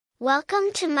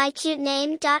Welcome to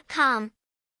mycutename.com.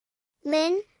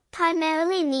 Lynn,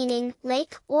 primarily meaning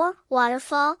lake or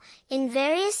waterfall, in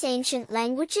various ancient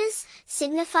languages,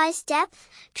 signifies depth,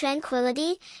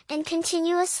 tranquility, and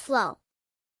continuous flow.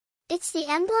 It's the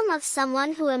emblem of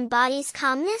someone who embodies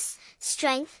calmness,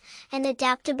 strength, and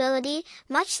adaptability,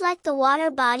 much like the water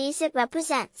bodies it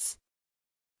represents.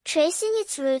 Tracing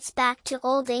its roots back to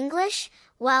Old English,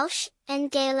 Welsh, and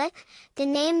Gaelic, the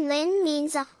name Lynn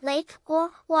means a lake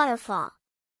or waterfall.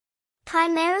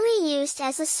 Primarily used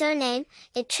as a surname,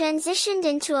 it transitioned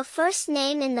into a first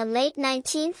name in the late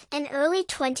 19th and early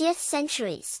 20th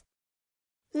centuries.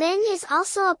 Lynn is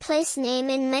also a place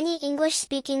name in many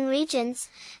English-speaking regions,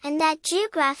 and that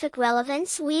geographic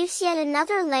relevance weaves yet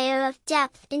another layer of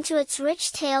depth into its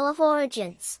rich tale of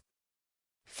origins.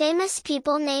 Famous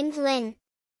people named Lynn.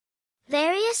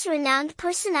 Various renowned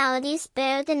personalities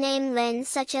bear the name Lynn,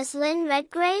 such as Lynn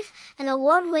Redgrave, an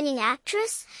award-winning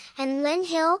actress, and Lynn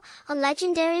Hill, a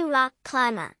legendary rock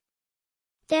climber.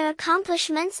 Their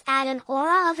accomplishments add an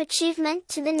aura of achievement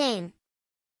to the name.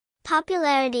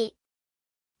 Popularity.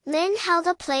 Lynn held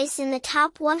a place in the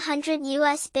top 100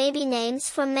 U.S. baby names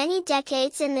for many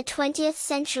decades in the 20th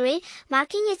century,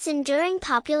 marking its enduring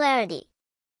popularity.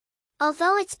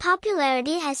 Although its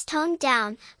popularity has toned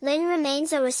down, Lynn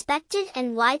remains a respected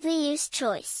and widely used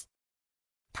choice.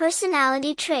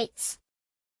 Personality traits.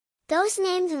 Those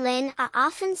named Lynn are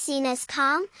often seen as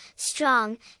calm,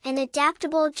 strong, and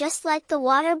adaptable, just like the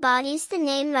water bodies the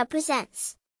name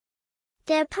represents.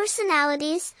 Their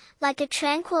personalities, like a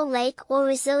tranquil lake or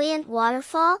resilient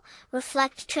waterfall,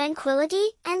 reflect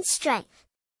tranquility and strength.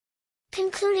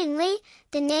 Concludingly,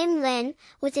 the name Lynn,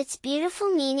 with its beautiful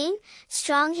meaning,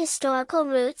 strong historical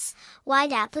roots,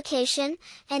 wide application,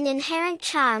 and inherent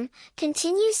charm,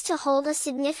 continues to hold a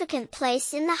significant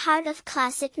place in the heart of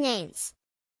classic names.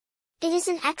 It is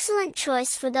an excellent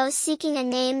choice for those seeking a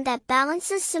name that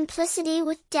balances simplicity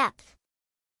with depth.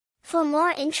 For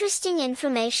more interesting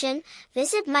information,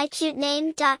 visit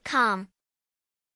mycutename.com.